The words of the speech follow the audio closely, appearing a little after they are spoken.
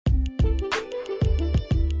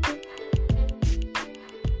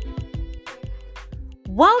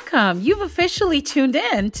Welcome. You've officially tuned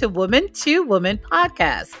in to Woman to Woman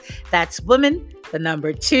podcast. That's woman, the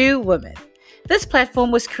number 2 woman. This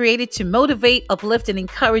platform was created to motivate, uplift, and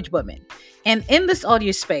encourage women. And in this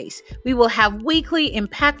audio space, we will have weekly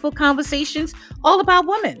impactful conversations all about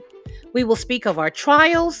women. We will speak of our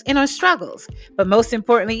trials and our struggles, but most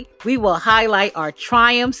importantly, we will highlight our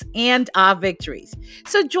triumphs and our victories.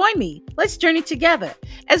 So join me. Let's journey together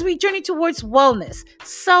as we journey towards wellness,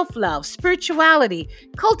 self-love, spirituality,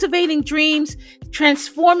 cultivating dreams,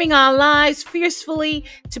 transforming our lives fiercely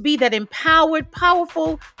to be that empowered,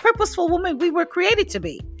 powerful, purposeful woman we were created to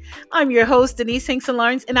be. I'm your host, Denise Hinkson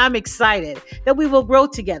Lawrence, and I'm excited that we will grow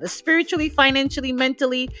together spiritually, financially,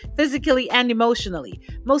 mentally, physically, and emotionally.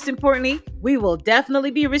 Most importantly, we will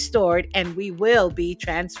definitely be restored and we will be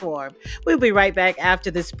transformed. We'll be right back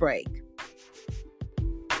after this break.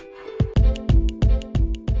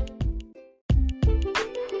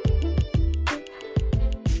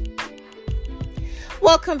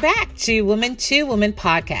 Welcome back to Woman to Woman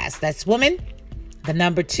podcast. That's woman, the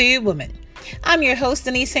number 2 woman. I'm your host,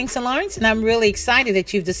 Denise Hinkson Lawrence, and I'm really excited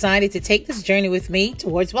that you've decided to take this journey with me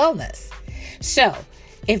towards wellness. So,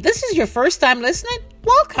 if this is your first time listening,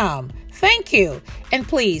 welcome. Thank you. And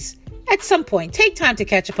please, at some point, take time to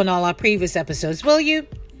catch up on all our previous episodes, will you?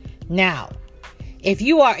 Now, if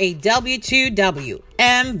you are a W2W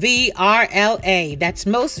MVRLA, that's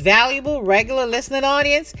most valuable regular listening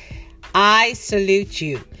audience, I salute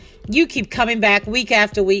you. You keep coming back week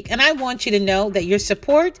after week, and I want you to know that your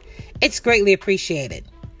support, it's greatly appreciated.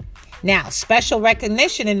 Now, special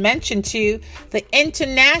recognition and mention to the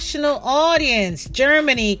international audience,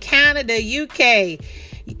 Germany, Canada, UK.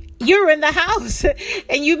 You're in the house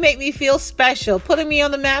and you make me feel special. Putting me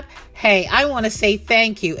on the map. Hey, I want to say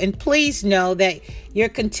thank you. And please know that your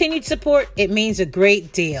continued support, it means a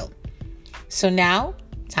great deal. So now,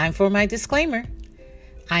 time for my disclaimer.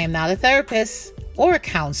 I am not a therapist or a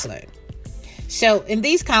counselor. So in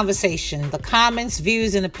these conversations, the comments,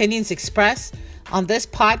 views, and opinions expressed on this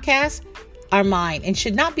podcast are mine and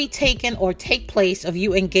should not be taken or take place of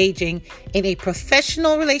you engaging in a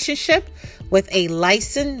professional relationship with a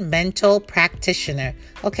licensed mental practitioner.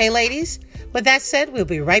 Okay, ladies? With that said, we'll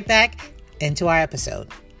be right back into our episode.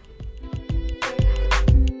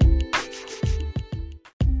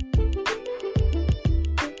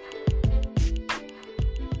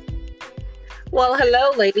 Well,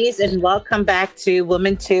 hello, ladies, and welcome back to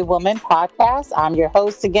Woman to Woman podcast. I'm your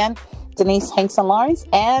host again, Denise Hinkson Lawrence,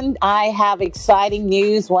 and I have exciting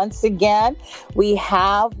news once again. We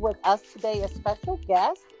have with us today a special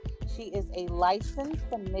guest. She is a licensed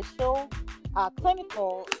clinical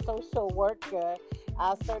social worker,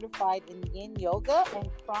 certified in yin yoga and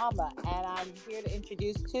trauma. And I'm here to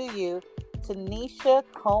introduce to you Tanisha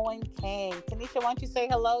Cohen King. Tanisha, why don't you say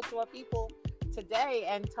hello to our people today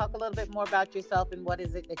and talk a little bit more about yourself and what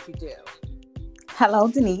is it that you do? Hello,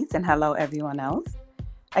 Denise, and hello, everyone else.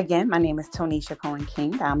 Again, my name is Tanisha Cohen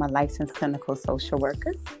King. I'm a licensed clinical social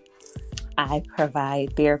worker. I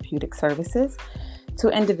provide therapeutic services to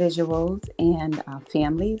individuals and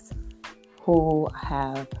families who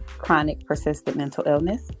have chronic persistent mental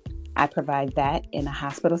illness. I provide that in a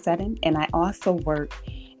hospital setting, and I also work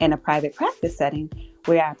in a private practice setting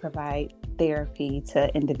where I provide therapy to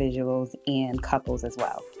individuals and couples as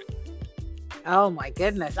well. Oh my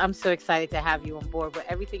goodness. I'm so excited to have you on board with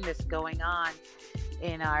everything that's going on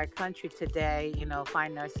in our country today.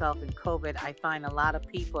 Finding ourselves in COVID, I find a lot of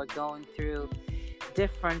people are going through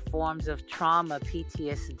different forms of trauma,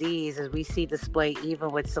 PTSDs, as we see displayed even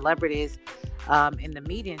with celebrities in the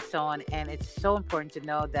media and so on. And it's so important to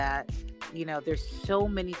know that there's so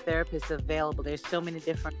many therapists available. There's so many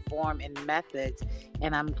different forms and methods.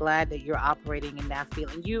 And I'm glad that you're operating in that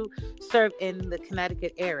field. And you serve in the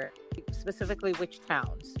Connecticut area, specifically which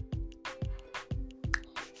towns?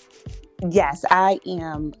 Yes, I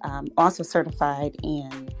am also certified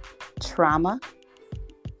in trauma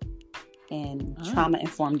and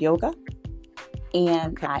trauma-informed yoga.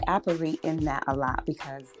 And I operate in that a lot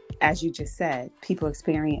because, as you just said, people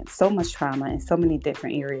experience so much trauma in so many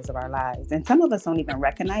different areas of our lives. And some of us don't even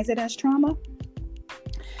recognize it as trauma.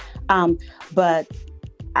 But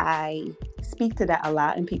I speak to that a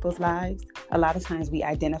lot in people's lives. A lot of times we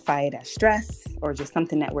identify it as stress or just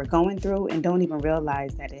something that we're going through and don't even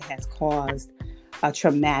realize that it has caused a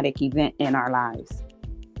traumatic event in our lives.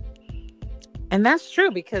 And that's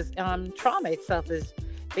true because trauma itself is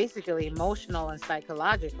basically emotional and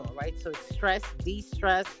psychological, right? So it's stress,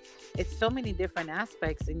 de-stress. It's so many different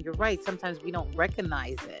aspects. And you're right. Sometimes we don't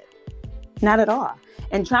recognize it. Not at all.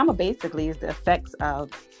 And trauma basically is the effects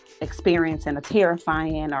of experiencing a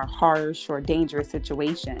terrifying or harsh or dangerous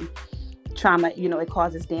situation. trauma, it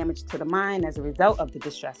causes damage to the mind as a result of the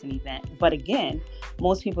distressing event. But again,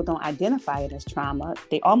 most people don't identify it as trauma.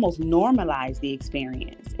 They almost normalize the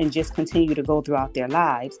experience and just continue to go throughout their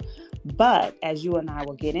lives. But as you and I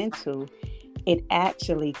will get into, it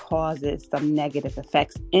actually causes some negative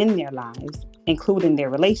effects in their lives, including their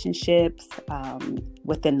relationships,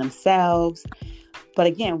 within themselves. But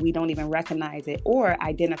again, we don't even recognize it or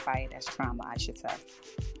identify it as trauma, I should say.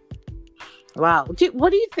 Wow.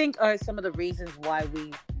 What do you think are some of the reasons why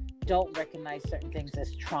we don't recognize certain things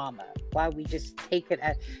as trauma? Why we just take it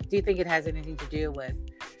as, do you think it has anything to do with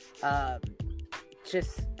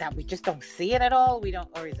just that we just don't see it at all? We don't,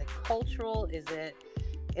 or is it cultural? Is it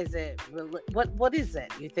what is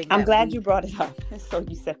it? You think? I'm glad you brought it up. So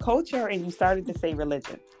you said culture and you started to say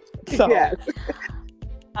religion. So yes.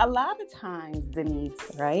 A lot of times, Denise,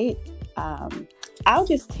 right? I'll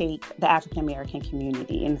just take the African American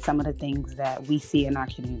community and some of the things that we see in our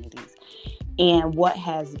communities and what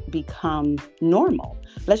has become normal.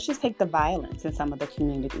 Let's just take the violence in some of the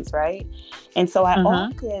communities, right? And so I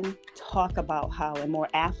often talk about how in more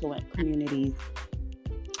affluent communities,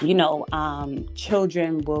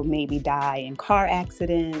 children will maybe die in car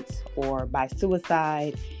accidents or by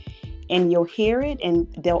suicide. And you'll hear it and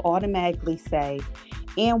they'll automatically say,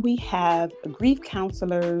 and we have grief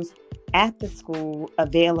counselors at the school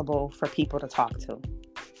available for people to talk to.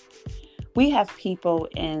 We have people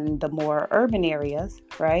in the more urban areas,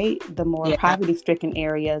 right? The more poverty-stricken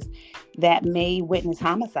areas that may witness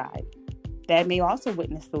homicide, that may also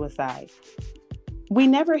witness suicide. We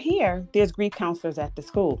never hear there's grief counselors at the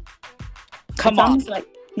school. Come on. Like,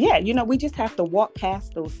 we just have to walk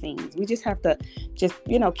past those scenes. We just have to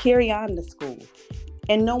carry on to school.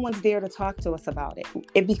 And no one's there to talk to us about it.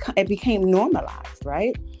 It became normalized,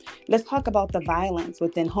 right? Let's talk about the violence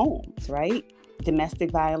within homes, right?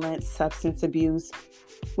 Domestic violence, substance abuse.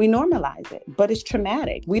 We normalize it, but it's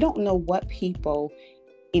traumatic. We don't know what people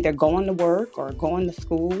either going to work or going to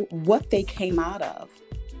school, what they came out of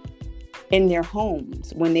in their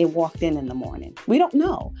homes when they walked in the morning. We don't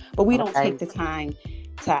know, but we don't take the time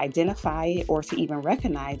to identify it or to even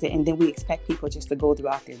recognize it. And then we expect people just to go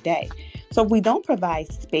throughout their day. So if we don't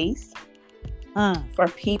provide space for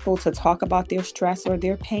people to talk about their stress or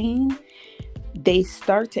their pain, they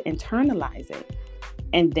start to internalize it.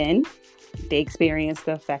 And then they experience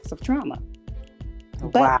the effects of trauma.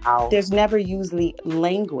 But there's never usually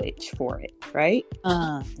language for it, right?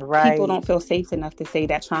 Right. People don't feel safe enough to say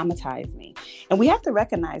that traumatized me. And we have to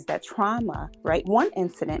recognize that trauma, right? One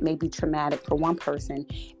incident may be traumatic for one person.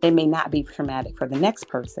 It may not be traumatic for the next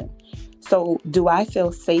person. So do I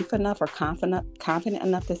feel safe enough or confident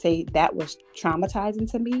enough to say that was traumatizing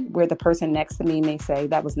to me, where the person next to me may say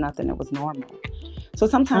that was nothing, it was normal? So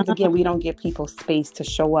sometimes, again, we don't give people space to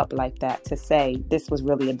show up like that, to say this was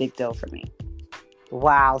really a big deal for me.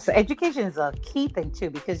 Wow. So education is a key thing too,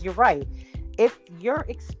 because you're right. If your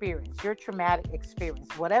experience, your traumatic experience,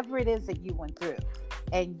 whatever it is that you went through,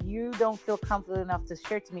 and you don't feel comfortable enough to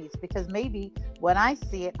share to me, it's because maybe when I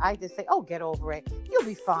see it, I just say, oh, get over it. You'll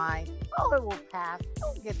be fine. Oh, it will pass.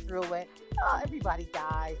 Don't get through it. Oh, everybody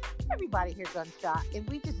dies. Everybody hears gunshot. And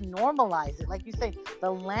we just normalize it. Like you say,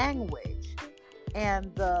 the language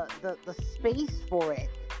and the space for it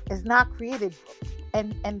is not created.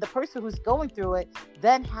 And the person who's going through it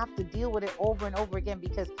then have to deal with it over and over again,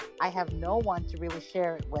 because I have no one to really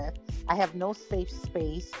share it with. I have no safe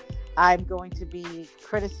space. I'm going to be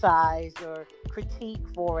criticized or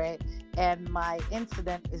critiqued for it. And my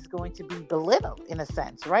incident is going to be belittled in a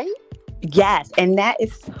sense, right? Yes. And that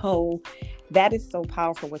is so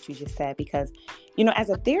powerful what you just said, because, as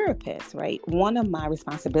a therapist, right, one of my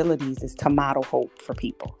responsibilities is to model hope for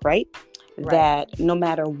people, right? That no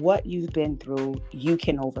matter what you've been through, you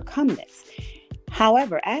can overcome this.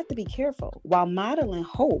 However, I have to be careful. While modeling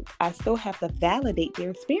hope, I still have to validate their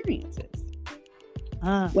experiences.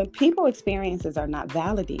 When people's experiences are not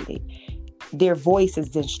validated, their voice is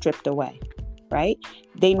then stripped away, right?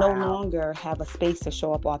 They no longer have a space to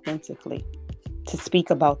show up authentically, to speak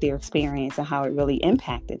about their experience and how it really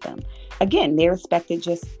impacted them. Again, they're expected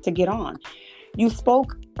just to get on. You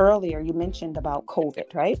spoke earlier, you mentioned about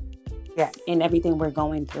COVID, right? Yeah. And everything we're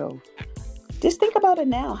going through. Just think about it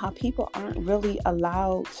now, how people aren't really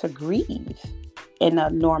allowed to grieve in a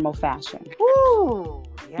normal fashion. Ooh,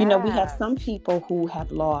 yes. We have some people who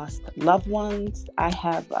have lost loved ones. I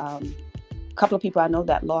have a couple of people I know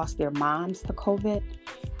that lost their moms to COVID.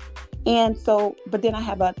 And so, but then I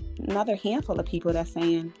have another handful of people that's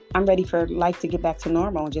saying, I'm ready for life to get back to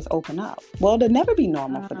normal and just open up. Well, it'll never be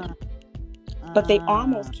normal for them. But they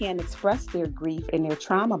almost can't express their grief and their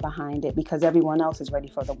trauma behind it because everyone else is ready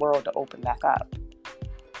for the world to open back up.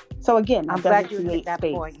 So again, I'm that glad doesn't you hit create that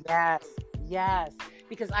space. point. Yes, yes.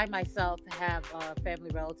 Because I myself have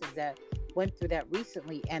family relatives that went through that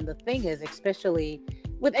recently, and the thing is, especially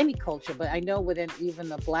with any culture, but I know within even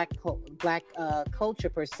the black culture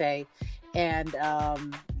per se, and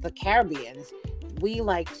the Caribbeans, we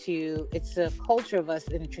like to. It's a culture of us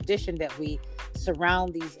and a tradition that we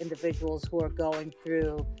surround these individuals who are going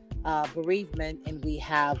through bereavement, and we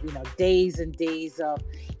have days and days of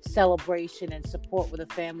celebration and support with a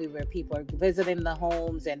family where people are visiting the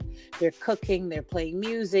homes and they're cooking, they're playing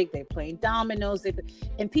music, they're playing dominoes,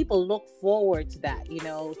 and people look forward to that,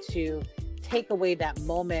 to take away that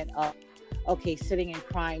moment of okay, sitting and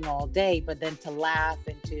crying all day, but then to laugh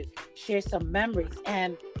and to share some memories.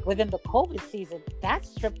 And within the COVID season, that's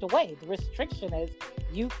stripped away. The restriction is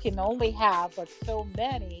you can only have but so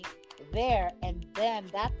many there, and then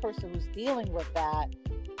that person who's dealing with that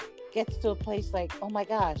gets to a place like, oh my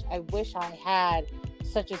gosh, I wish I had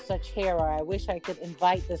such and such hair, or I wish I could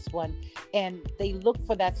invite this one. And they look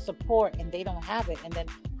for that support and they don't have it. And then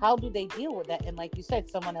how do they deal with that? And like you said,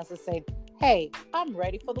 someone else is saying, hey, I'm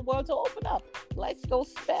ready for the world to open up. Let's go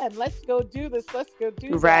spend. Let's go do this. Let's go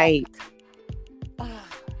do that. Right. Ah,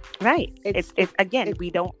 Right. It's again,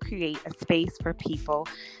 we don't create a space for people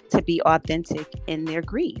to be authentic in their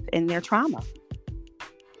grief, in their trauma.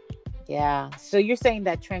 yeah. So you're saying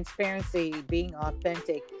that transparency, being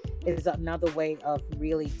authentic, is another way of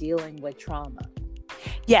really dealing with trauma.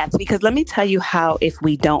 Yes, because let me tell you how, if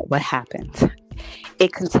we don't, what happens.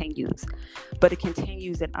 It continues, but it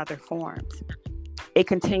continues in other forms. It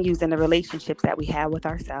continues in the relationships that we have with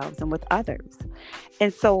ourselves and with others.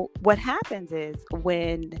 And so what happens is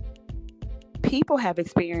when people have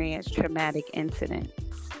experienced traumatic incidents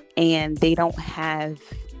and they don't have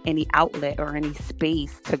any outlet or any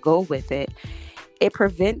space to go with it, it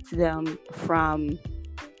prevents them from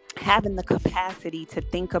having the capacity to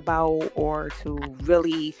think about or to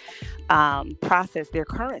really process their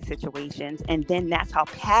current situations. And then that's how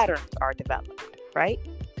patterns are developed, right?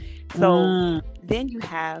 So then you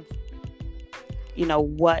have,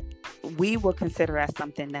 what we will consider as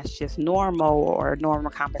something that's just normal or normal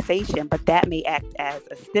conversation, but that may act as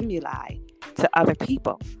a stimuli to other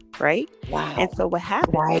people, right? Wow. And so what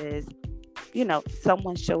happens Right. is,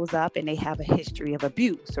 someone shows up and they have a history of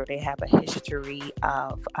abuse, or they have a history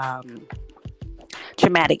of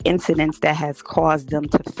traumatic incidents that has caused them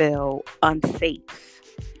to feel unsafe,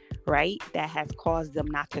 right? That has caused them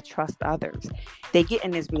not to trust others. They get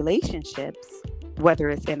in these relationships, whether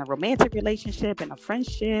it's in a romantic relationship, in a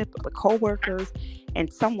friendship, with coworkers,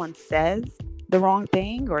 and someone says the wrong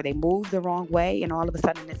thing or they move the wrong way, and all of a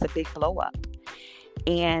sudden it's a big blow up.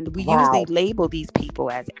 And we usually label these people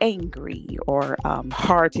as angry or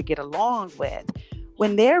hard to get along with,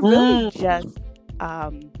 when they're really just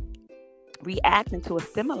reacting to a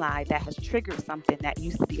stimuli that has triggered something that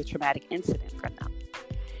used to be a traumatic incident for them.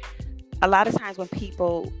 A lot of times when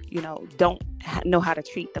people, don't know how to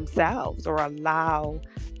treat themselves or allow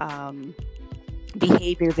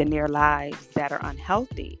behaviors in their lives that are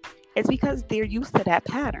unhealthy, it's because they're used to that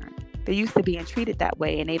pattern. They're used to being treated that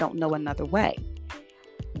way, and they don't know another way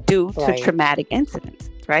due to traumatic incidents,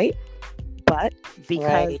 right? But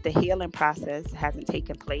because the healing process hasn't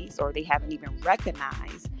taken place, or they haven't even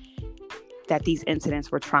recognized that these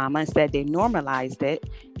incidents were trauma, instead they normalized it,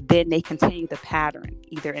 then they continue the pattern,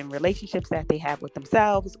 either in relationships that they have with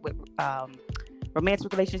themselves, with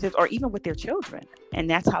romantic relationships, or even with their children. And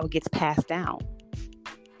that's how it gets passed down.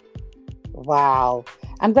 Wow.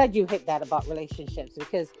 I'm glad you hit that about relationships,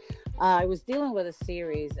 because I was dealing with a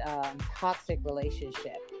series, Toxic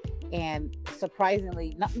Relationship. And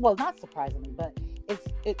surprisingly, not surprisingly, but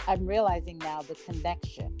I'm realizing now the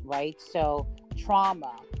connection, right? So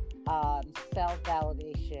trauma,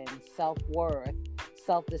 self-validation, self-worth,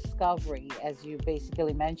 self-discovery, as you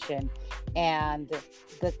basically mentioned, and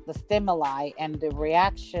the stimuli and the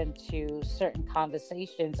reaction to certain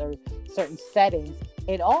conversations or certain settings,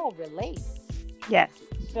 it all relates. Yes.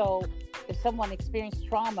 So if someone experienced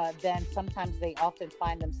trauma, then sometimes they often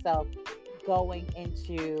find themselves going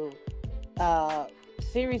into a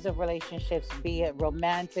series of relationships, be it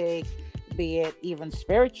romantic, be it even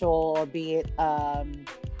spiritual, or be it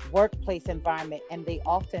workplace environment, and they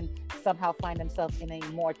often somehow find themselves in a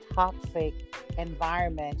more toxic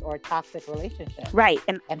environment or toxic relationship. Right.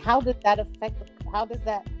 And how does that affect, what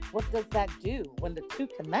does that do when the two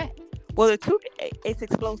connect? Well, it's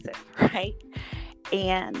explosive, right?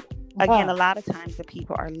 And again, a lot of times the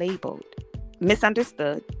people are labeled,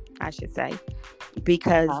 misunderstood, I should say,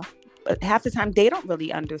 because half the time they don't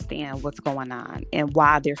really understand what's going on and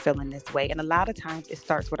why they're feeling this way. And a lot of times it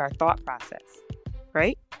starts with our thought process,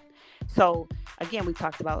 right? So again, we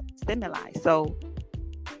talked about stimuli. So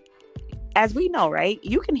as we know, right,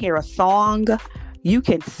 you can hear a song, you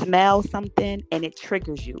can smell something, and it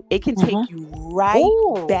triggers you. It can take you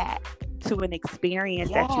right back to an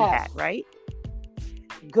experience that you had, right?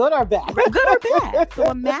 Good or bad. Good or bad.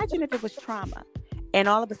 So imagine if it was trauma and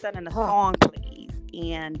all of a sudden a song plays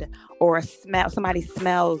or a smell, somebody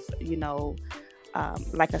smells,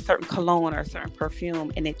 like a certain cologne or a certain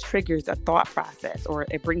perfume, and it triggers a thought process, or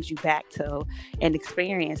it brings you back to an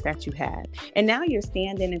experience that you had. And now you're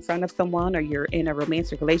standing in front of someone, or you're in a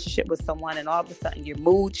romantic relationship with someone, and all of a sudden your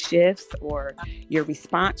mood shifts or your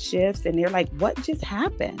response shifts, and they're like, what just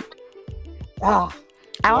happened? I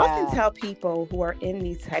often tell people who are in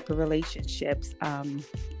these type of relationships,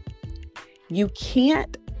 you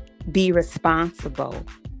can't be responsible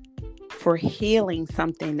for healing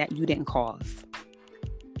something that you didn't cause.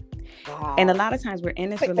 Wow. And a lot of times we're in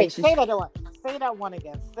this relationship. Say that one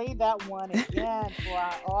again. Say that one again for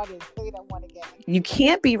our audience. Say that one again. You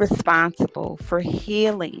can't be responsible for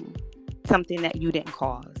healing something that you didn't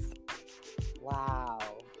cause. Wow.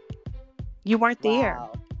 You weren't there.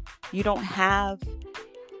 You don't have,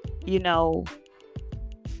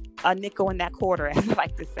 a nickel in that quarter, as I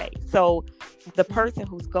like to say. So the person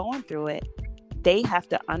who's going through it, they have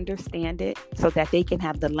to understand it so that they can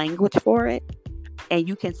have the language for it, and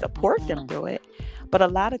you can support them through it. But a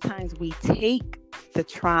lot of times we take the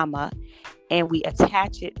trauma and we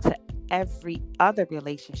attach it to every other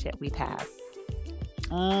relationship we've had.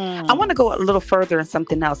 I want to go a little further in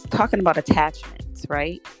something else, talking about attachments,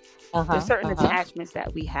 right? There's certain attachments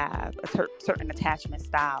that we have, certain attachment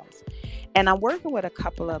styles. And I'm working with a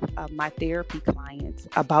couple of my therapy clients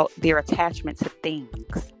about their attachment to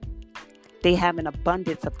things. They have an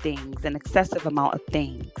abundance of things, an excessive amount of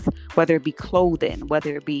things, whether it be clothing,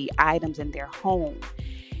 whether it be items in their home,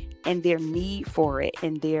 and their need for it,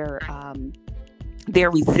 and their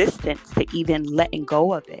resistance to even letting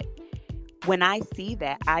go of it. When I see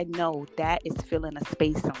that, I know that is filling a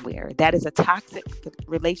space somewhere. That is a toxic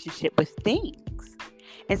relationship with things.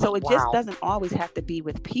 And so it just doesn't always have to be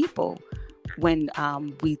with people when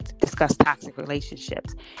we discuss toxic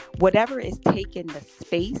relationships. Whatever is taking the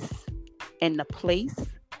space and the place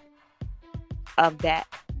of that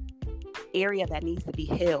area that needs to be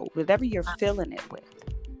healed, whatever you're filling it with,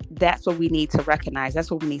 that's what we need to recognize. That's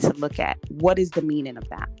what we need to look at. What is the meaning of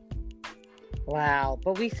that? Wow.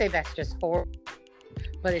 But we say that's just horrible.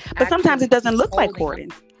 But sometimes it doesn't look like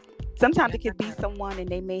hoarding. Sometimes it could be someone, and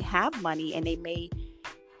they may have money, and they may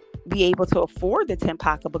be able to afford the 10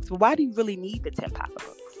 pocketbooks. But why do you really need the 10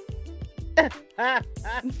 pocketbooks?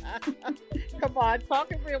 Come on,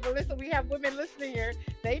 talking real. But listen, we have women listening here.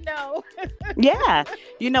 They know. Yeah.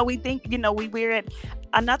 We think, we wear it.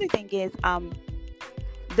 Another thing is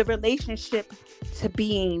the relationship to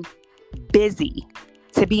being busy,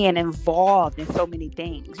 to being involved in so many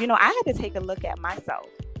things. I had to take a look at myself.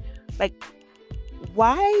 Like,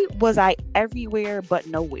 why was I everywhere but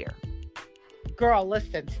nowhere? Girl,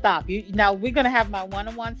 listen, stop. Now we're gonna have my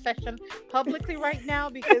one-on-one session publicly right now,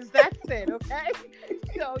 because that's it, okay?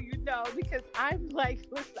 So because I'm like,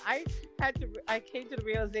 listen, I came to the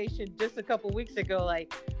realization just a couple weeks ago,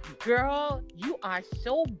 like, girl, you are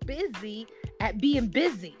so busy at being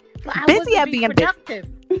busy. So busy at being productive.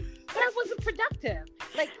 I wasn't productive.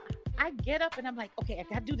 Like, I get up and I'm like, okay, I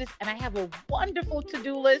gotta do this, and I have a wonderful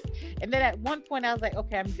to-do list. And then at one point I was like,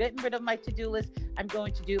 okay, I'm getting rid of my to-do list. I'm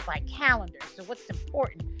going to do it by calendar. So what's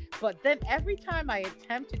important? But then every time I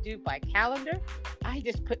attempt to do by calendar, I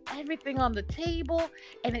just put everything on the table,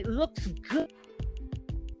 and it looks good.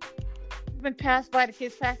 When the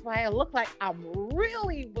kids pass by, I look like I'm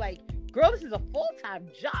really like, girl, this is a full-time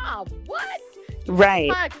job. What? Right.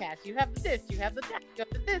 Podcast. You have this, you have the that, you have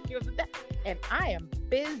the this, you have the that. And I am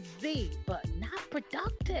busy, but not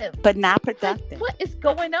productive. Like, what is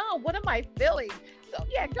going on? What am I feeling? So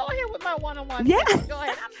yeah, go ahead with my one-on-one. Yeah. Go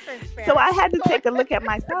ahead. I'm transparent. So I had to take a look at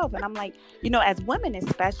myself, and I'm like, as women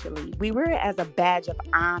especially, we wear it as a badge of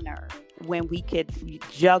honor when we could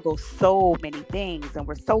juggle so many things, and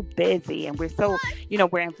we're so busy, and we're so,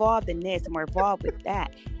 we're involved in this and we're involved with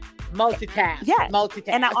that. Multitask. Yeah. Multitask.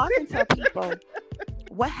 And I often tell people,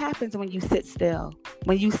 what happens when you sit still,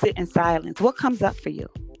 when you sit in silence? What comes up for you?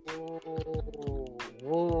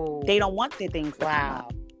 Ooh. They don't want their things to come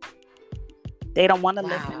up. They don't want to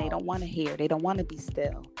listen. They don't want to hear. They don't want to be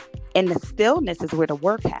still. And the stillness is where the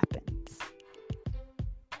work happens.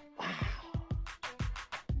 Wow.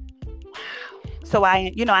 So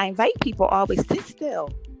I invite people always, sit still.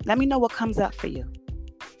 Let me know what comes up for you.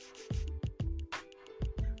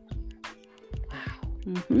 Wow.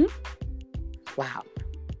 Mm-hmm. Wow.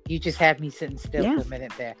 You just had me sitting still Yeah. for a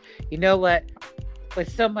minute there. You know what?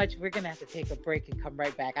 With so much, we're going to have to take a break and come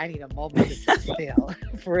right back. I need a moment to sit still.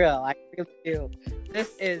 For real. I really do.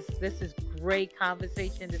 This is great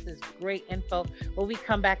conversation. This is great info. When we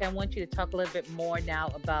come back, I want you to talk a little bit more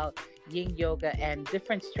now about yin yoga and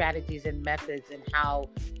different strategies and methods and how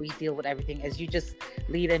we deal with everything. As you just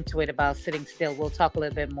lead into it about sitting still, we'll talk a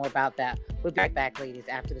little bit more about that. We'll be right back, ladies,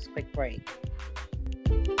 after this quick break.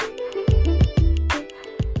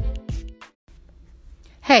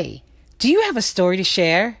 Hey, do you have a story to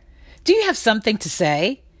share? Do you have something to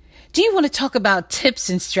say? Do you want to talk about tips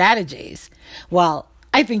and strategies? Well,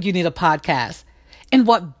 I think you need a podcast. And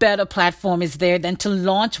what better platform is there than to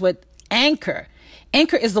launch with Anchor?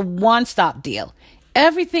 Anchor is the one-stop deal.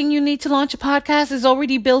 Everything you need to launch a podcast is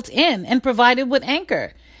already built in and provided with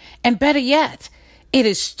Anchor. And better yet, it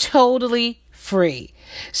is totally free.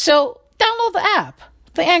 So download the app,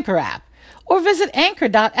 the Anchor app, or visit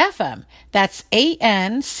anchor.fm. That's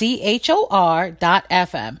ANCHOR.FM.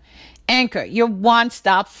 Anchor, your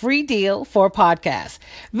one-stop free deal for podcasts.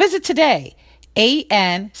 Visit today,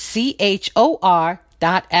 ANCHOR.FM.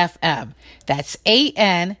 That's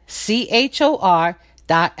ANCHOR.FM.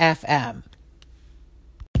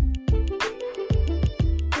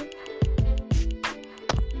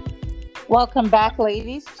 Welcome back,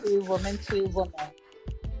 ladies, to Woman to Woman.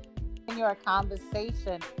 In your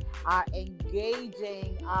conversation are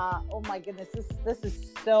engaging. Oh my goodness, this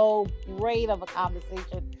is so great of a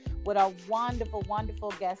conversation with our wonderful,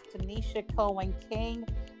 wonderful guest, Tanisha Cohen King,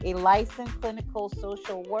 a licensed clinical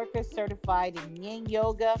social worker certified in yin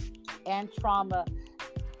yoga and trauma.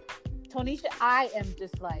 Tanisha, I am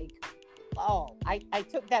just like, I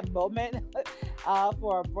took that moment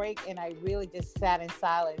for a break, and I really just sat in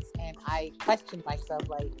silence and I questioned myself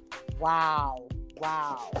like, wow.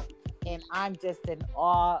 And I'm just in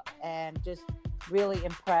awe and just really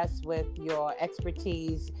impressed with your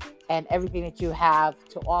expertise and everything that you have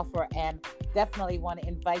to offer, and definitely want to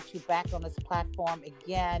invite you back on this platform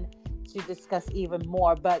again to discuss even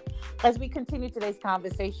more. But as we continue today's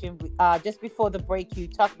conversation, just before the break, you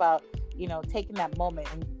talked about, taking that moment,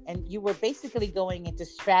 and you were basically going into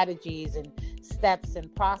strategies and steps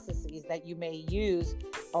and processes that you may use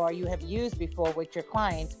or you have used before with your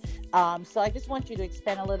clients. So I just want you to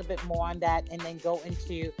expand a little bit more on that, and then go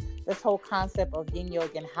into this whole concept of yin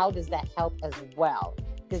yoga and how does that help as well,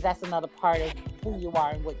 because that's another part of who you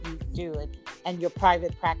are and what you do, and your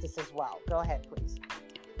private practice as well. Go ahead, please.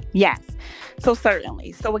 Yes. So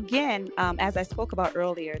certainly. So again, as I spoke about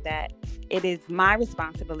earlier, that it is my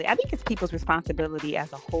responsibility. I think it's people's responsibility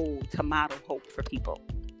as a whole to model hope for people,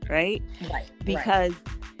 right? Right. Because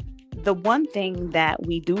the one thing that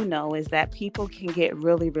we do know is that people can get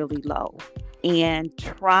really, really low, and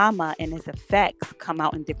trauma and its effects come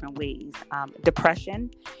out in different ways.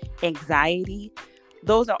 Depression, anxiety,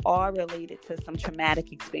 those are all related to some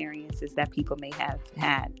traumatic experiences that people may have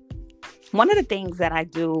had. One of the things that I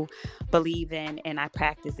do believe in and I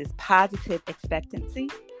practice is positive expectancy.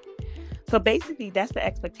 So basically, that's the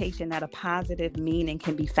expectation that a positive meaning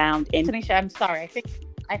can be found in. Tanisha, I'm sorry.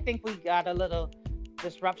 I think we got a little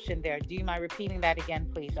disruption there. Do you mind repeating that again,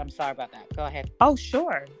 please? I'm sorry about that. Go ahead. Oh,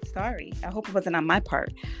 sure. Sorry. I hope it wasn't on my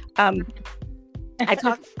part. I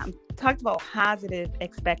talked about positive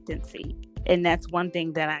expectancy, and that's one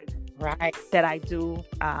thing that I do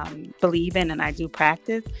believe in and I do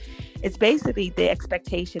practice. It's basically the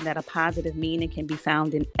expectation that a positive meaning can be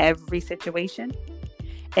found in every situation,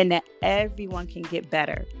 and that everyone can get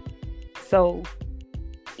better. So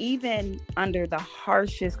even under the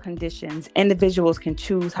harshest conditions, individuals can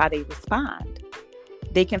choose how they respond.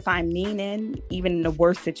 They can find meaning even in the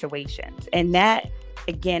worst situations. And that,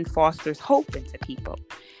 again, fosters hope into people.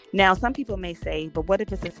 Now, some people may say, but what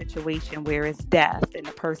if it's a situation where it's death and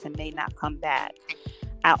the person may not come back?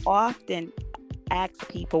 I often ask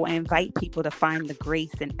people and invite people to find the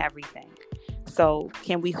grace in everything. So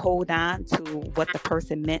can we hold on to what the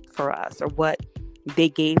person meant for us or what they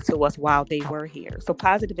gave to us while they were here? So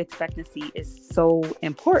positive expectancy is so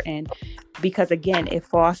important because, again, it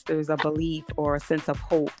fosters a belief or a sense of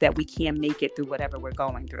hope that we can make it through whatever we're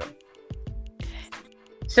going through.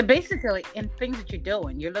 So basically, in things that you're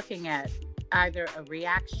doing, you're looking at either a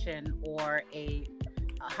reaction or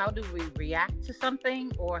how do we react to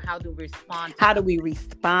something, or how do we respond to how do we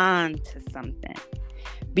respond to something?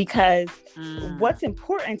 Because what's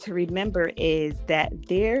important to remember is that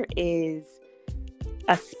there is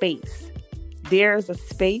a space. There's a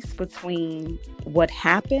space between what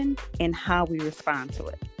happened and how we respond to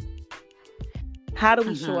it. How do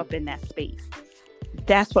we show up in that space?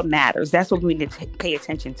 That's what matters. That's what we need to pay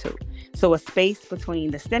attention to. So a space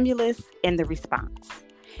between the stimulus and the response.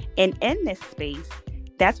 And in this space,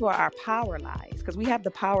 that's where our power lies, because we have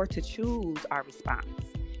the power to choose our response.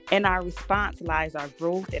 In our response lies our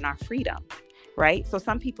growth and our freedom, right? So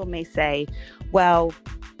some people may say, well,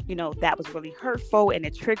 that was really hurtful and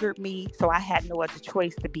it triggered me, so I had no other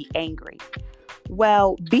choice to be angry.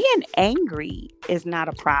 Well, being angry is not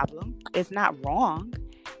a problem. It's not wrong.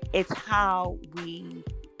 It's how we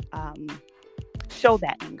show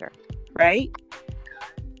that anger, right?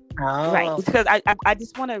 Oh. Right. Because I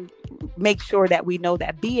just want to make sure that we know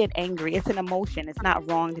that being angry, it's an emotion. It's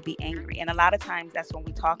not wrong to be angry. And a lot of times that's when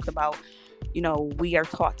we talk about, we are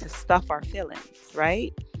taught to stuff our feelings,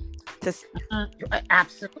 right?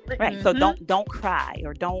 Absolutely. Right. So don't cry,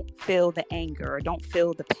 or don't feel the anger, or don't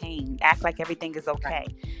feel the pain. Act like everything is okay.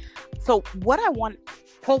 Right. So what I want,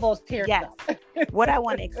 pull those tears out. What I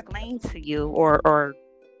want to explain to you or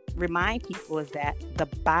remind people is that the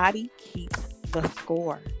body keeps the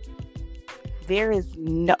score.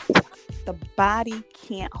 The body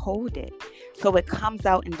can't hold it. So it comes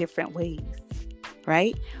out in different ways,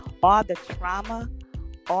 right? All the trauma,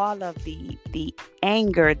 all of the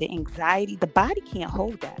anger, the anxiety, the body can't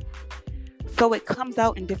hold that. So it comes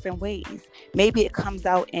out in different ways. Maybe it comes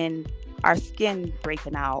out in our skin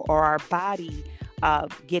breaking out, or our body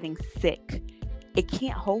getting sick. It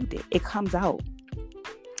can't hold it. It comes out.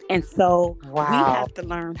 And so we have to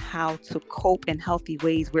learn how to cope in healthy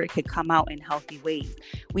ways, where it could come out in healthy ways.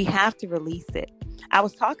 We have to release it. I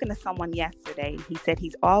was talking to someone yesterday. He said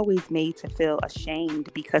he's always made to feel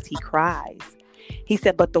ashamed because he cries. He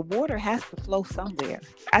said, but the water has to flow somewhere.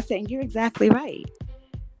 I said, you're exactly right.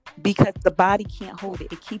 Because the body can't hold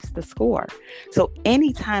it. It keeps the score. So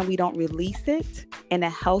anytime we don't release it in a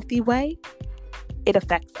healthy way, it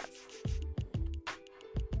affects us.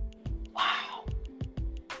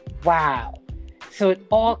 Wow. So it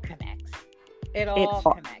all connects. It all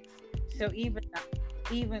connects. So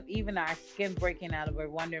even our skin breaking out, and we're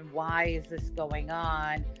wondering, why is this going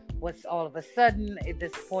on? What's all of a sudden at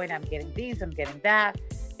this point, I'm getting these, I'm getting that.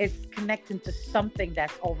 It's connecting to something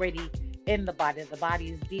that's already in the body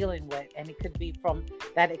is dealing with, and it could be from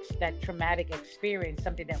that traumatic experience,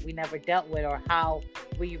 something that we never dealt with, or how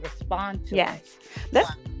we respond to it.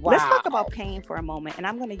 Let's talk about pain for a moment, and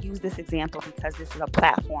I'm going to use this example because this is a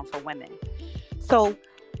platform for women. So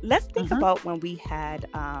let's think about when we had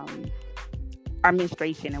our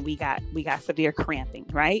menstruation and we got severe cramping,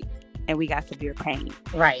 right? And we got severe pain,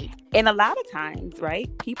 right? And a lot of times, right,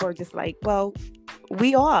 people are just like, well,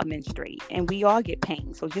 we all menstruate and we all get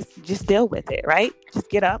pain, so just deal with it, right? Just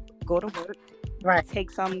get up, go to work, right? Take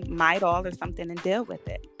some Midol or something and deal with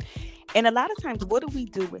it. And a lot of times, what do we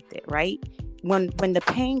do with it, right? When the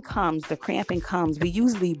pain comes, the cramping comes, we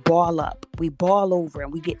usually ball up, we ball over,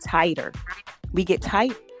 and we get tighter. We get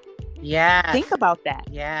tight. Yeah. Think about that.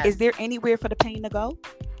 Yeah. Is there anywhere for the pain to go?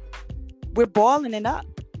 We're balling it up.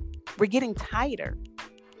 We're getting tighter.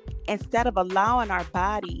 Instead of allowing our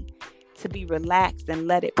body to be relaxed and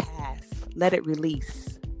let it pass, let it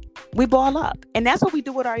release, we ball up. And that's what we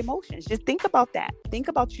do with our emotions. Just think about that. Think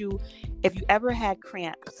about you. If you ever had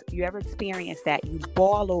cramps, you ever experienced that, you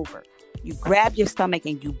ball over. You grab your stomach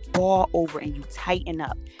and you ball over and you tighten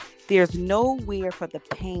up. There's nowhere for the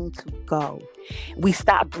pain to go. We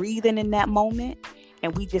stop breathing in that moment,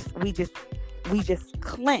 and we just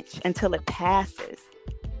clench until it passes.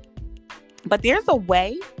 But there's a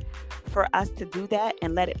way for us to do that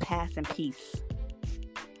and let it pass in peace.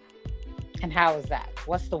 And how is that?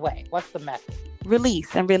 What's the way? What's the method?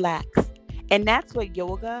 Release and relax. And that's what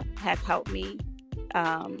yoga has helped me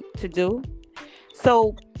to do.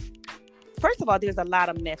 So first of all, there's a lot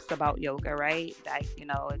of myths about yoga, right? Like,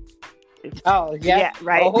 it's oh, yes. Yeah,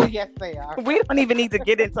 right. Oh, yes, they are. We don't even need to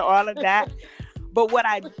get into all of that. But what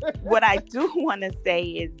I do want to say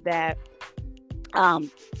is that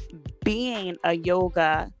being a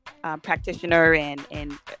yoga practitioner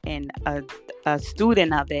and a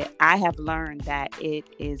student of it, I have learned that it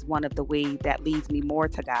is one of the ways that leads me more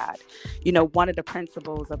to God. One of the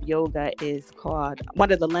principles of yoga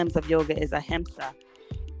one of the limbs of yoga is ahimsa,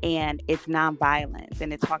 and it's nonviolence,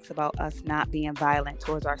 and it talks about us not being violent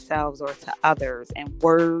towards ourselves or to others, and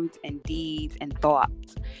words and deeds and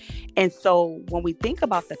thoughts. And so when we think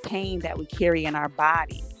about the pain that we carry in our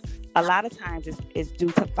body, a lot of times it's due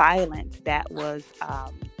to violence that was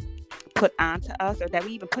put onto us, or that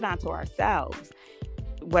we even put onto ourselves,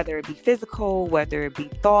 whether it be physical, whether it be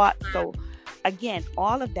thoughts. So again,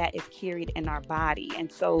 all of that is carried in our body.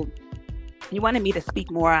 And so you wanted me to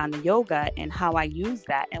speak more on the yoga and how I use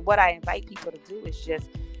that. And what I invite people to do is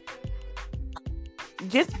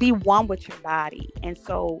just be one with your body. And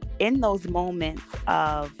so in those moments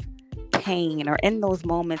of pain or in those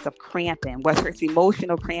moments of cramping, whether it's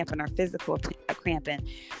emotional cramping or physical cramping,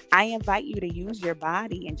 I invite you to use your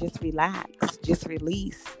body and just relax, just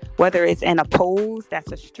release, whether it's in a pose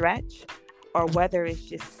that's a stretch or whether it's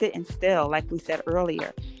just sitting still, like we said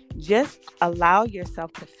earlier. Just allow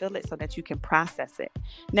yourself to feel it so that you can process it.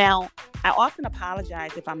 Now, I often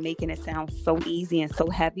apologize if I'm making it sound so easy and so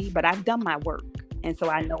heavy, but I've done my work. And so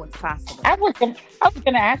I know it's possible. I was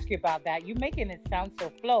gonna ask you about that. You're making it sound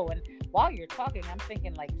so flow, and while you're talking, I'm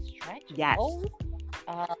thinking like stretch. Yes. Pose?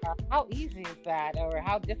 How easy is that, or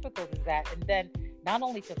how difficult is that? And then not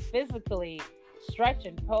only to physically stretch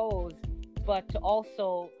and pose, but to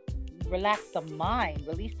also relax the mind,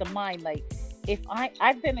 release the mind. Like if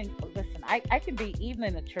I've been in, listen, I can be even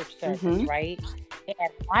in a church service, Mhm. right?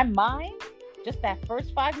 And my mind, just that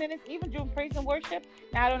first 5 minutes, even during praise and worship.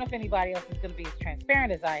 Now, I don't know if anybody else is going to be as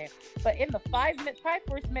transparent as I am, but in the 5 minutes, 5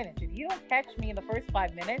 first minutes, if you don't catch me in the first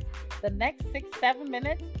 5 minutes, the next 6, 7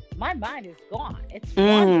 minutes, my mind is gone. It's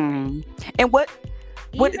wandering. And what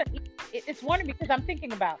Even it's wondering because I'm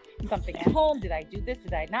thinking about something at home. Did I do this?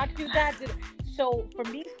 Did I not do that? So for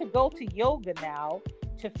me to go to yoga now,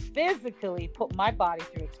 to physically put my body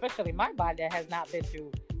through, especially my body that has not been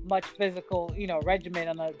through much physical, regimen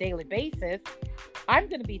on a daily basis, I'm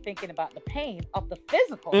going to be thinking about the pain of the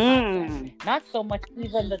physical concept, not so much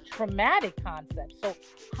even the traumatic concept. So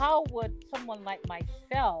how would someone like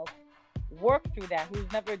myself work through that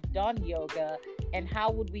who's never done yoga, and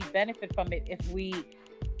how would we benefit from it if we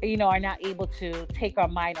are not able to take our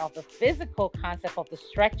mind off the physical concept of the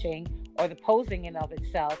stretching or the posing in of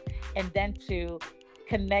itself, and then to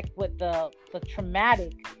connect with the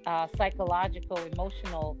traumatic, psychological,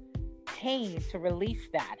 emotional pain, to release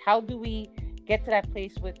that? How do we get to that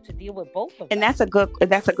place to deal with both of them? And that's a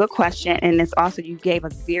good question. And it's also, you gave a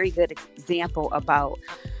very good example about,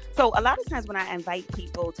 so a lot of times when I invite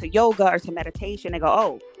people to yoga or to meditation, they go,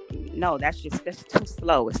 oh, no, that's too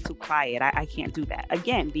slow. It's too quiet. I can't do that.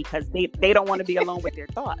 Again, because they don't want to be alone with their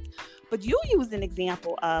thoughts. But you use an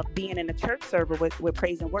example of being in a church service with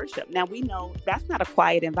praise and worship. Now, we know that's not a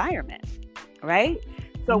quiet environment, right?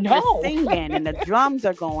 So No. we're singing and the drums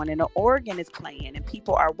are going and the organ is playing and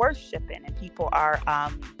people are worshiping and people are,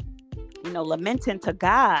 lamenting to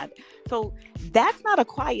God. So that's not a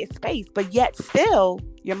quiet space, but yet still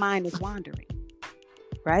your mind is wandering,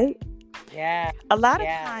 right? Yeah. A lot of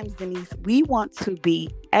times, Denise, we want to be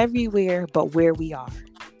everywhere but where we are.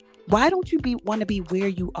 Why don't you want to be where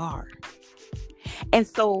you are? And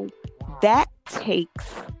so that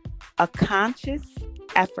takes a conscious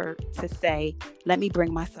effort to say, let me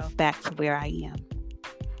bring myself back to where I am.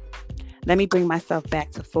 Let me bring myself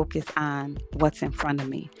back to focus on what's in front of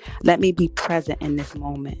me. Let me be present in this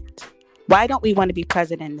moment. Why don't we want to be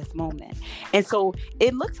present in this moment? And so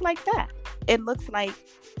it looks like that. It looks like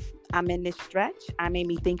I'm in this stretch. I may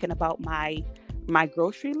be thinking about my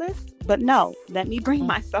grocery list, but no, let me bring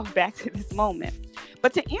myself back to this moment.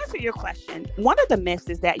 But to answer your question, one of the myths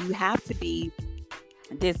is that you have to be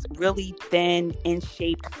this really thin,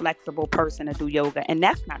 in-shaped, flexible person to do yoga. And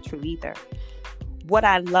that's not true either. What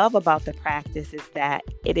I love about the practice is that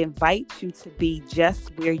it invites you to be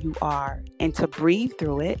just where you are and to breathe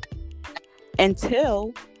through it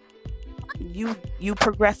until you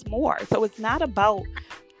progress more. So it's not about,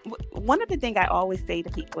 one of the things I always say to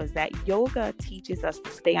people is that yoga teaches us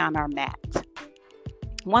to stay on our mat.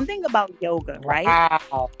 One thing about yoga, right?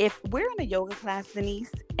 Wow. If we're in a yoga class,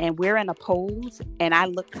 Denise, and we're in a pose and I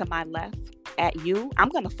look to my left at you, I'm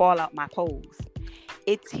going to fall out my pose.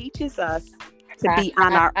 It teaches us to be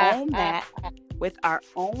on our own mat with our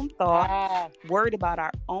own thoughts, worried about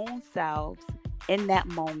our own selves in that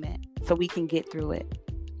moment so we can get through it.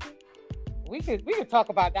 We could talk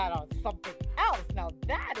about that on something else. Now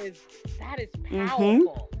that is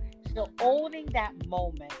powerful. So owning that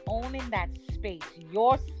moment, owning that space,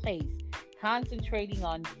 your space, concentrating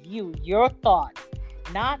on you, your thoughts,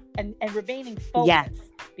 and remaining focused. Yes.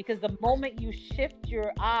 Because the moment you shift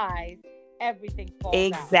your eyes, everything falls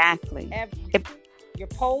exactly. out. Your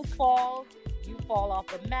pose falls, you fall off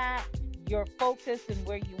the mat, your focus and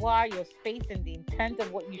where you are, your space and the intent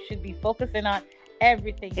of what you should be focusing on,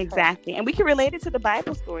 everything. Exactly. And we can relate it to the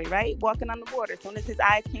Bible story, right? Walking on the water. As soon as his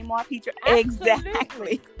eyes came off, he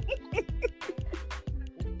exactly.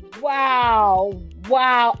 Wow.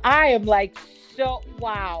 I am like, so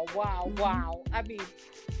wow. I mean,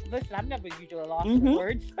 listen, I'm never usually lost for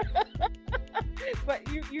words. But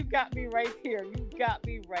you got me right here.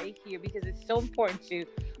 Because it's so important to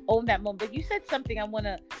own that moment. But you said something I want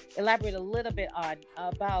to elaborate a little bit on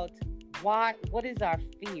about what is our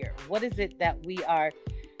fear? What is it that we are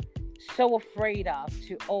so afraid of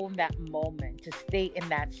to own that moment, to stay in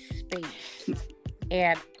that space.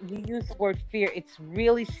 And you use the word fear. It's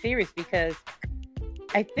really serious because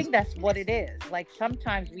I think that's what it is. Like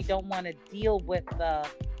sometimes we don't want to deal with the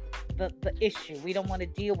issue. We don't want to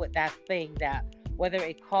deal with that thing that whether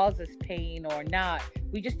it causes pain or not,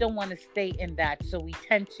 we just don't want to stay in that. So we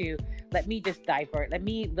tend to let me just divert. Let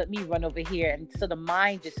me run over here, and so the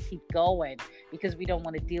mind just keep going because we don't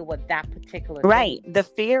want to deal with that particular right thing. the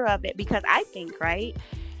fear of it, because I think, right,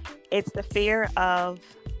 it's the fear of,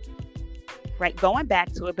 right, going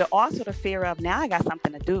back to it, but also the fear of now I got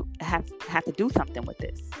something to do, have to do something with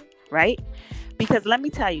this, right? Because let me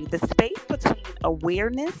tell you, the space between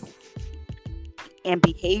awareness and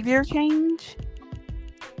behavior change,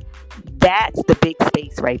 that's the big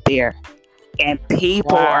space right there. And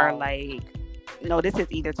people are Wow. like, no, this is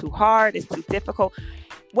either too hard, it's too difficult.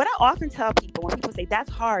 What I often tell people when people say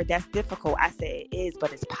that's hard, that's difficult, I say it is,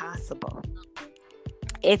 but it's possible.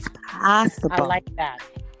 It's I possible. like that.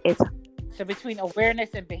 It's So between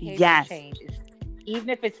awareness and behavior yes, change is, even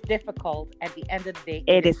if it's difficult, at the end of the day,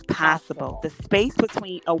 it it is is possible. The possible. space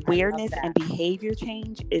between I love awareness and that. behavior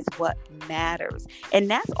change is what matters. And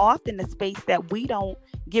that's often the space that we don't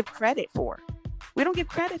give credit for. We don't give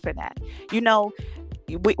credit for that. You know,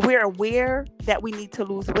 we're aware that we need to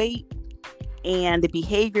lose weight and the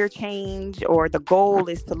behavior change or the goal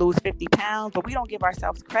is to lose 50 pounds, but we don't give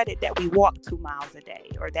ourselves credit that we walk 2 miles a day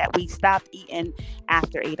or that we stopped eating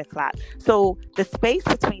after 8 o'clock. So the space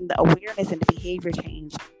between the awareness and the behavior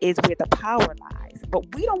change is where the power lies. But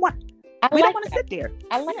I we don't like want to that. sit there.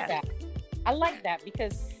 I like Yeah. that. I like that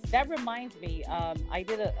because that reminds me. I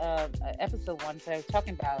did a episode once. I was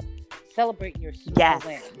talking about celebrating your small Yes.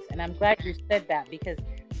 wins, and I'm glad you said that because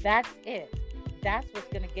that's it. That's what's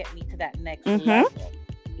going to get me to that next Mm-hmm. level.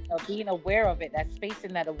 Being aware of it, that space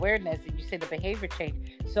and that awareness, and you say the behavior change.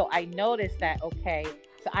 So I noticed that, okay,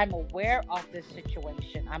 so I'm aware of this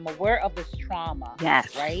situation. I'm aware of this trauma,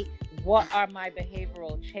 Yes. right? What are my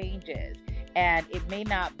behavioral changes? And it may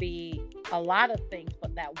not be a lot of things,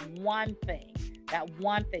 but that one thing.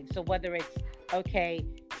 So whether it's, okay,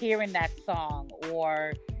 hearing that song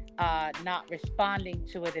or not responding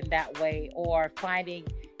to it in that way, or finding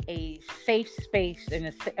a safe space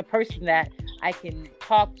and a person that I can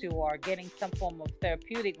talk to, or getting some form of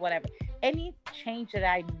therapeutic, whatever. Any change that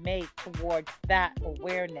I make towards that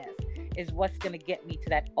awareness is what's going to get me to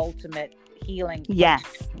that ultimate healing place. Yes.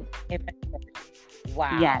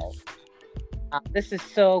 Wow. Yes. This is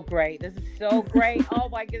so great. This is so great. Oh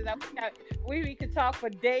my goodness. We could talk for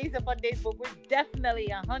days upon days, but we're definitely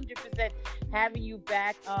 100% having you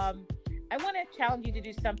back. I want to challenge you to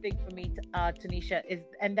do something for me, Tanisha,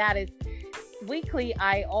 and that is weekly.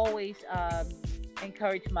 I always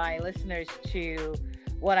encourage my listeners to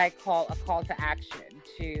what I call a call to action,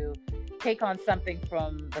 to take on something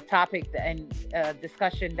from the topic and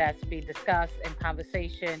discussion that's being discussed in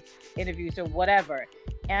conversation, interviews, or whatever.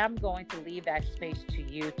 And I'm going to leave that space to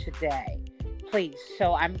you today, please.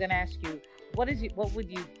 So I'm going to ask you, what would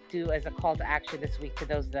you do as a call to action this week to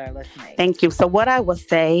those that are listening? Thank you. So what I will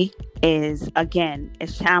say is, again,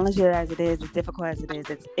 as challenging as it is, as difficult as it is,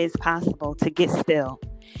 it's possible to get still.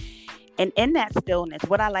 And in that stillness,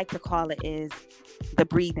 what I like to call it is the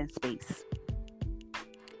breathing space.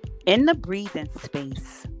 In the breathing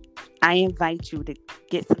space, I invite you to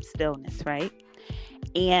get some stillness, right?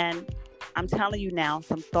 And I'm telling you now,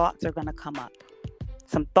 some thoughts are going to come up.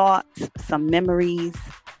 Some thoughts, some memories,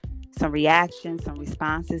 some reactions, some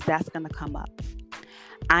responses, that's going to come up.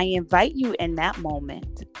 I invite you in that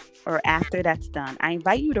moment, or after that's done, I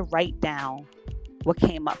invite you to write down what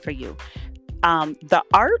came up for you. The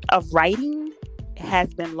art of writing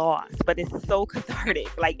has been lost, but it's so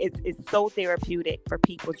cathartic. Like it's so therapeutic for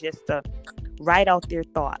people just to write out their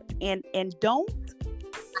thoughts, and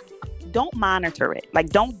don't monitor it. Like,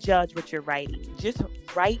 don't judge what you're writing. Just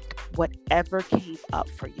write whatever came up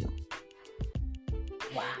for you.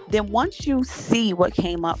 Wow. Then once you see what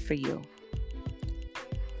came up for you,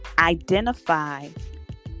 identify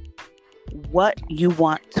what you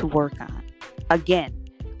want to work on. Again,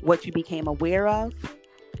 what you became aware of,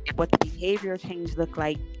 what the behavior change looked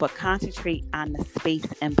like, but concentrate on the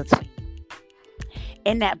space in between.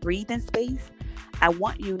 In that breathing space, I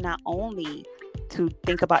want you not only to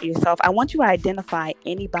think about yourself, I want you to identify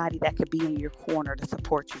anybody that could be in your corner to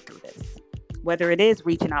support you through this. Whether it is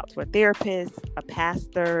reaching out to a therapist, a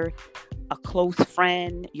pastor, a close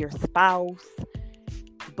friend, your spouse,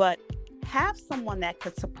 but have someone that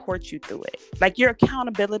could support you through it. Like your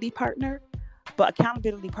accountability partner, but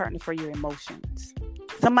accountability partner for your emotions.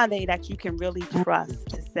 Somebody that you can really trust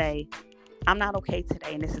to say, I'm not okay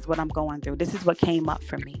today, and this is what I'm going through. This is what came up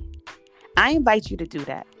for me. I invite you to do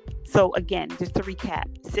that. So again, just to recap,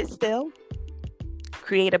 sit still,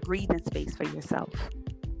 create a breathing space for yourself.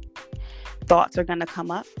 Thoughts are going to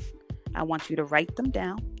come up. I want you to write them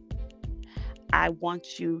down. I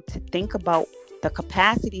want you to think about the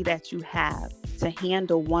capacity that you have to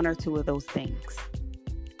handle one or two of those things.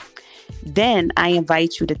 Then I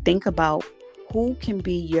invite you to think about who can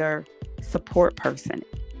be your support person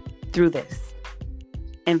through this.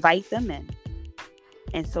 Invite them in,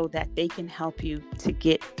 and so that they can help you to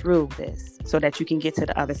get through this, so that you can get to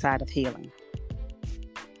the other side of healing.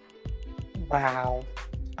 Wow.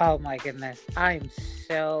 Oh my goodness. I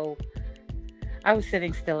was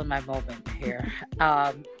sitting still in my moment here.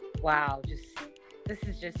 Wow. This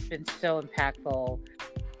has just been so impactful.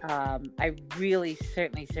 I really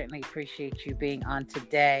certainly appreciate you being on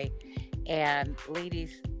today. And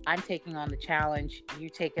ladies, I'm taking on the challenge. You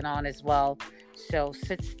take it on as well. So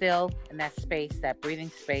sit still in that space, that breathing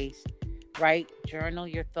space, right? Journal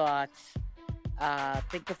your thoughts.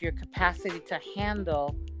 Think of your capacity to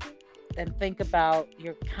handle, and think about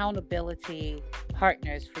your accountability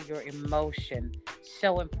partners for your emotion.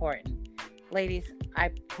 So important. Ladies, I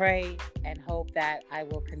pray and hope that I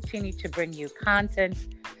will continue to bring you content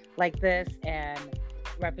like this, and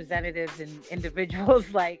representatives and individuals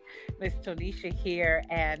like Miss Tonisha here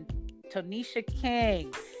and Tonisha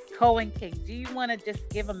King, Cohen King. Do you want to just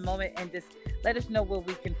give a moment and just let us know where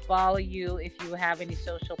we can follow you, if you have any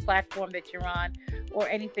social platform that you're on or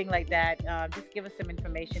anything like that? Just give us some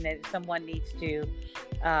information that if someone needs to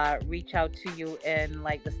reach out to you in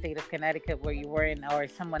like the state of Connecticut where you were in, or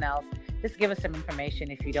someone else. Just give us some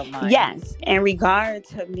information if you don't mind. Yes. In regard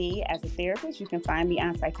to me as a therapist, you can find me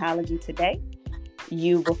on Psychology Today.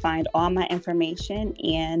 You will find all my information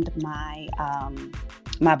and my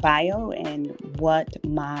bio and what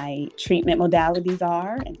my treatment modalities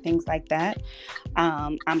are and things like that.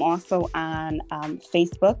 I'm also on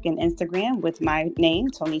Facebook and Instagram with my name,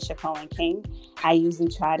 Tonisha Cohen King. I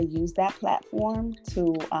usually try to use that platform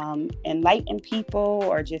to enlighten people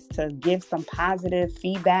or just to give some positive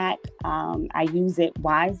feedback. I use it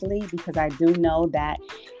wisely because I do know that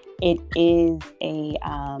it is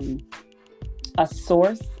a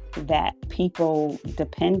source that people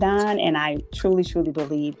depend on, and I truly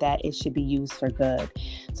believe that it should be used for good.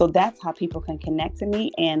 So that's how people can connect to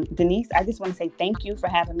me. And Denise, I just want to say thank you for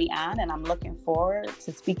having me on, and I'm looking forward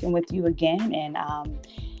to speaking with you again. And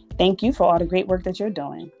thank you for all the great work that you're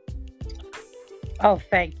doing. Oh,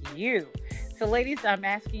 thank you. So ladies, I'm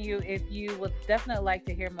asking you, if you would definitely like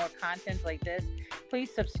to hear more content like this,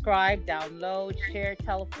 please subscribe, download, share,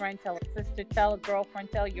 tell a friend, tell a sister, tell a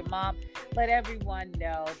girlfriend, tell your mom. Let everyone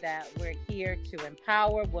know that we're here to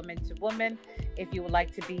empower woman to woman. If you would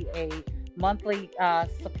like to be a monthly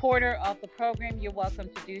supporter of the program, you're welcome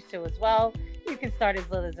to do so as well. You can start as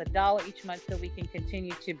little as $1 each month so we can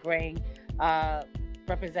continue to bring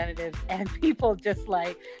representatives and people just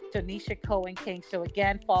like Tonisha Cohen King. So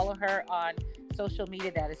again, follow her on social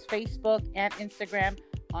media. That is Facebook and Instagram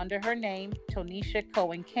under her name, Tonisha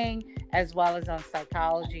Cohen King, as well as on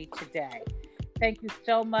Psychology Today. Thank you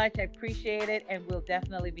so much. I appreciate it. And we'll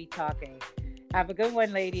definitely be talking. Have a good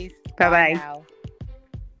one, ladies. Bye-bye. Bye now.